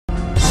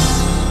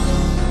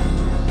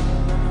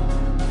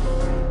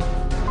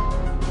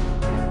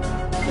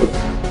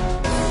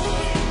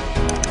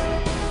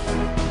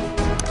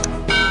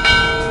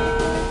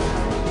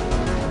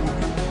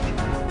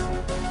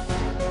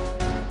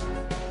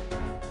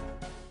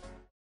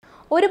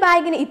ഒരു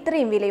ബാഗിന്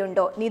ഇത്രയും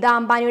വിലയുണ്ടോ? നിത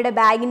അംബാനിയുടെ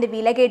ബാഗിന്റെ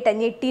വില കേട്ട്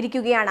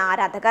ഞെട്ടിയിരിക്കുകയാണ്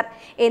ആരാധകർ.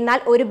 എന്നാൽ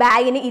ഒരു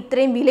ബാഗിന്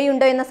ഇത്രയും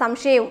വിലയുണ്ടോ എന്ന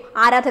സംശയവും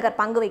ആരാധകർ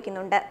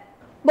പങ്കുവയ്ക്കുന്നുണ്ട്.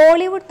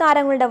 ബോളിവുഡ്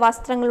താരങ്ങളുടെ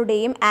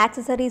വസ്ത്രങ്ങളുടെയും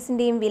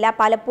ആക്സസറീസിന്റെയും വില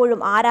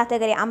പലപ്പോഴും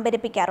ആരാധകരെ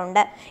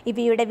അമ്പരപ്പിക്കാറുണ്ട്.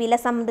 ഇവയുടെ വില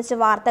സംബന്ധിച്ച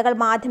വാർത്തകൾ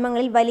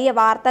മാധ്യമങ്ങളിൽ വലിയ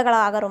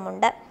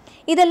വാർത്തകളാകാറുമുണ്ട്.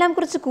 ഇതെല്ലാം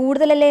കുറിച്ച്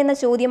കൂടുതലല്ലേ എന്ന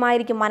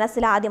ചോദ്യമായിരിക്കും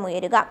മനസ്സിൽ ആദ്യം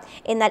ഉയരുക.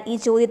 എന്നാൽ ഈ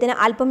ചോദ്യത്തിന്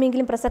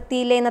അല്പമെങ്കിലും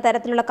പ്രസക്തിയില്ലേ എന്ന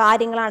തരത്തിലുള്ള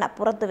കാര്യങ്ങളാണ്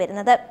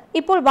പുറത്തുവരുന്നത്.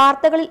 ഇപ്പോൾ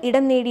വാർത്തകളിൽ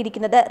ഇടം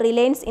നേടിയിരിക്കുന്നത്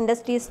റിലയൻസ്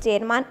ഇൻഡസ്ട്രീസ്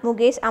ചെയർമാൻ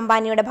മുകേഷ്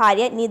അംബാനിയുടെ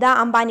ഭാര്യ നിത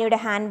അംബാനിയുടെ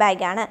ഹാൻഡ്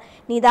ബാഗാണ്.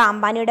 നിത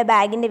അംബാനിയുടെ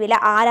ബാഗിന്റെ വില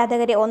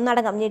ആരാധകരെ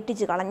ഒന്നടങ്കം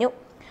ഞെട്ടിച്ചു കളഞ്ഞു.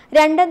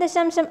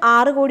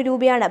 2.6 കോടി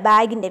രൂപയാണ്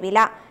ബാഗിന്റെ വില.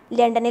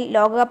 ലണ്ടനിൽ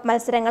ലോകകപ്പ്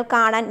മത്സരങ്ങൾ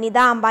കാണാൻ നിത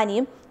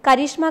അംബാനിയും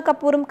കരിഷ്മ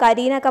കപൂറും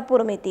ക.എന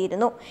കപൂറും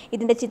എത്തിയിരുന്നു.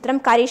 ഇതിന്റെ ചിത്രം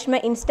കരിഷ്മ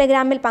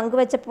ഇൻസ്റ്റഗ്രാമിൽ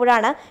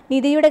പങ്കുവച്ചപ്പോഴാണ്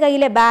നിതയുടെ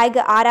കയ്യിലെ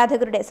ബാഗ്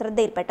ആരാധകരുടെ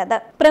ശ്രദ്ധയിൽപ്പെട്ടത്.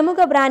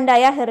 പ്രമുഖ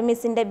ബ്രാൻഡായ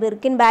ഹെർമിസിന്റെ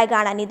ബിർക്കിൻ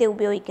ബാഗാണ് നിത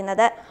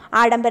ഉപയോഗിക്കുന്നത്.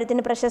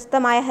 ആഡംബരത്തിന്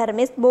പ്രശസ്തമായ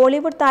ഹെർമിസ്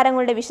ബോളിവുഡ്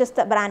താരങ്ങളുടെ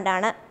വിശ്വസ്ത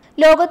ബ്രാൻഡാണ്.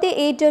 ലോകത്തെ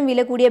ഏറ്റവും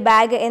വില കൂടിയ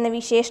ബാഗ് എന്ന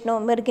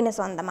വിശേഷണവും ബിർക്കിന്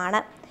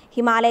സ്വന്തമാണ്.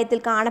 ഹിമാലയത്തിൽ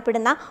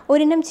കാണപ്പെടുന്ന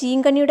ഒരിനം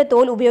ചീങ്കണ്ണിയുടെ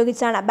തോൽ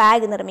ഉപയോഗിച്ചാണ്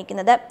ബാഗ്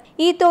നിർമ്മിക്കുന്നത്.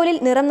 ഈ തോലിൽ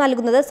നിറം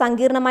നൽകുന്നത്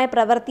സങ്കീർണമായ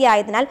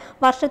പ്രവൃത്തിയായതിനാൽ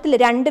വർഷത്തിൽ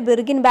 2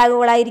 ബിർക്കിൻ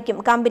ബാഗുകളായിരിക്കും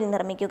കമ്പനി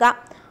നിർമ്മിക്കുക.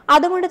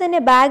 അതുകൊണ്ട് തന്നെ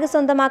ബാഗ്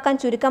സ്വന്തമാക്കാൻ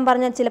ചുരുക്കം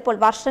പറഞ്ഞാൽ ചിലപ്പോൾ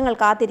വർഷങ്ങൾ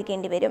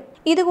കാത്തിരിക്കേണ്ടി വരും.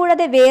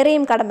 ഇതുകൂടാതെ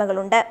വേറെയും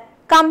കടമകളുണ്ട്.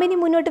 കമ്പനി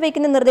മുന്നോട്ട്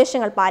വയ്ക്കുന്ന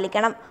നിർദ്ദേശങ്ങൾ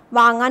പാലിക്കണം.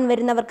 വാങ്ങാൻ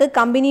വരുന്നവർക്ക്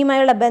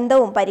കമ്പനിയുമായുള്ള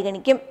ബന്ധവും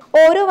പരിഗണിക്കും.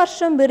 ഓരോ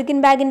വർഷവും ബിർക്കിൻ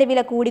ബാഗിന്റെ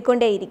വില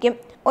കൂടിക്കൊണ്ടേയിരിക്കും.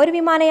 ഒരു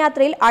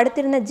വിമാനയാത്രയിൽ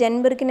അടുത്തിരുന്ന ജെൻ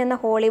ബിർക്കിൻ എന്ന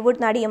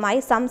ഹോളിവുഡ് നടിയുമായി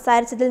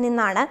സംസാരിച്ചതിൽ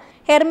നിന്നാണ്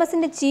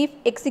ഹെർമസിന്റെ ചീഫ്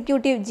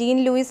എക്സിക്യൂട്ടീവ് ജീൻ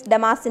ലൂയിസ്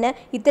ഡമാസിന്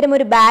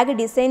ഇത്തരമൊരു ബാഗ്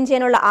ഡിസൈൻ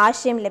ചെയ്യാനുള്ള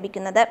ആശയം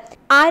ലഭിക്കുന്നത്.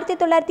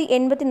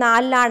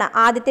 1984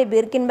 ആദ്യത്തെ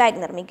ബിർക്കിൻ ബാഗ്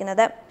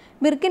നിർമ്മിക്കുന്നത്.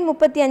 ബിർക്കിൻ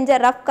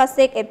 35 റഫ്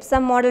കസേക്ക്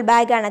എപ്സം മോഡൽ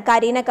ബാഗാണ്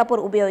ക.എന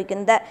കപൂർ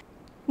ഉപയോഗിക്കുന്നത്.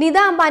 നിത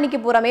അംബാനിക്ക്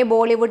പുറമെ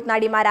ബോളിവുഡ്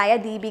നടിമാരായ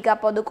ദീപിക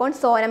പദുക്കോൺ,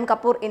 സോനം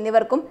കപൂർ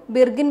എന്നിവർക്കും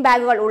ബിർക്കിൻ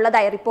ബാഗുകൾ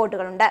ഉള്ളതായി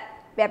റിപ്പോർട്ടുകളുണ്ട്.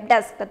 Web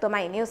desk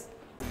തത്വമായി news.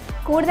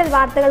 കൂടുതൽ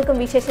വാർത്തകൾക്കും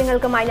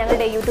വിശേഷങ്ങൾക്കുമായി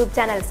ഞങ്ങളുടെ യൂട്യൂബ്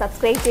ചാനൽ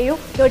സബ്സ്ക്രൈബ് ചെയ്യൂ.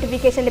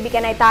 നോട്ടിഫിക്കേഷൻ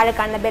ലഭിക്കാനായി താഴെ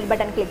കാണുന്ന ബെൽ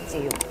ബട്ടൺ ക്ലിക്ക്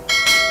ചെയ്യൂ.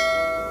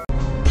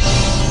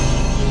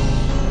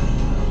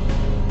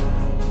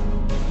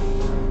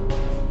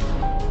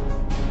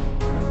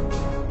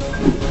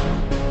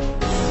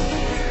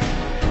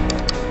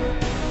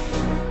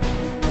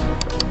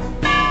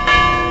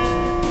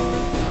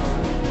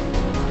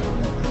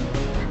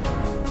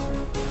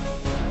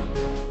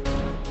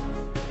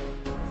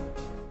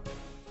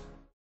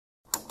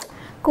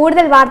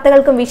 കൂടുതൽ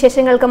വാർത്തകൾക്കും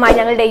വിശേഷങ്ങൾക്കുമായി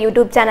ഞങ്ങളുടെ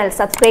യൂട്യൂബ് ചാനൽ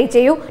സബ്സ്ക്രൈബ്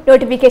ചെയ്യൂ.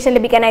 നോട്ടിഫിക്കേഷൻ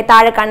ലഭിക്കാനായി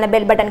താഴെ കാണുന്ന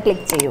ബെൽ ബട്ടൺ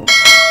ക്ലിക്ക് ചെയ്യൂ.